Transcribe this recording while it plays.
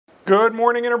Good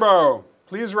morning, Interboro.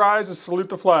 Please rise and salute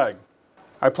the flag.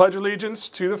 I pledge allegiance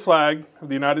to the flag of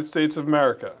the United States of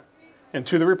America and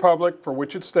to the republic for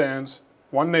which it stands,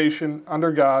 one nation,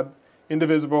 under God,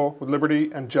 indivisible, with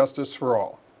liberty and justice for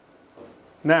all.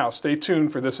 Now, stay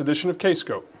tuned for this edition of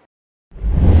KScope.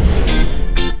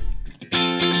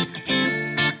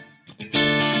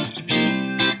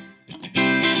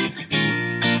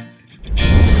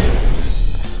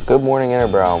 Good morning,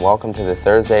 Interboro, and welcome to the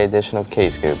Thursday edition of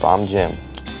KScope. I'm Jim.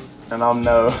 And I'm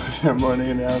Noah. Good morning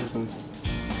announcements.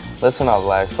 Listen up,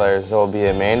 Black players. There will be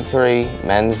a mandatory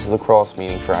men's lacrosse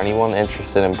meeting for anyone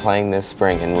interested in playing this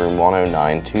spring in room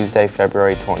 109, Tuesday,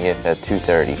 February 20th at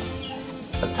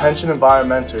 2:30. Attention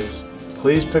environmenters,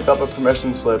 please pick up a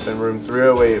permission slip in room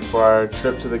 308 for our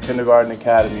trip to the Kindergarten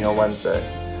Academy on Wednesday,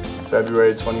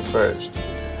 February 21st.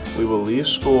 We will leave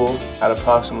school at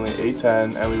approximately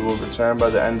 8:10 and we will return by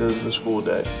the end of the school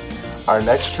day. Our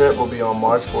next trip will be on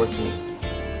March 14th.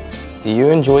 Do you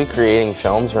enjoy creating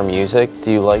films or music?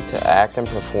 Do you like to act and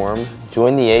perform?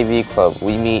 Join the AV Club.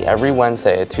 We meet every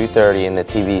Wednesday at 2:30 in the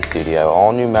TV studio.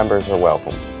 All new members are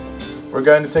welcome. We're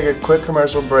going to take a quick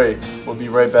commercial break. We'll be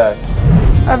right back.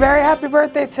 A very happy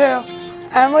birthday to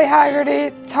Emily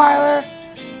Haggerty, Tyler,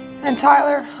 and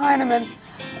Tyler Heineman.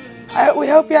 We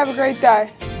hope you have a great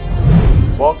day.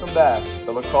 Welcome back.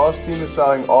 The lacrosse team is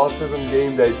selling Autism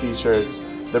Game Day t-shirts.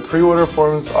 The pre-order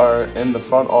forms are in the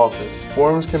front office.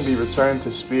 Forms can be returned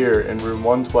to Spear in room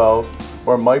 112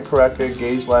 or Mike Parecka,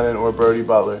 Gage Lennon, or Brody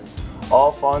Butler.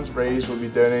 All funds raised will be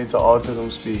donated to Autism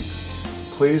Speaks.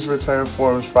 Please return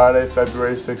forms Friday,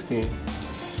 February 16th.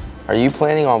 Are you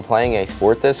planning on playing a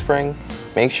sport this spring?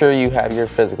 Make sure you have your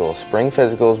physicals. Spring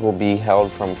physicals will be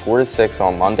held from 4 to 6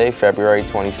 on Monday, February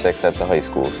 26th at the high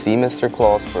school. See Mr.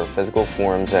 Claus for physical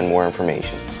forms and more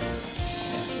information.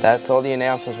 That's all the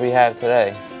announcements we have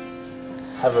today.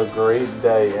 Have a great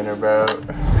day, Interboro.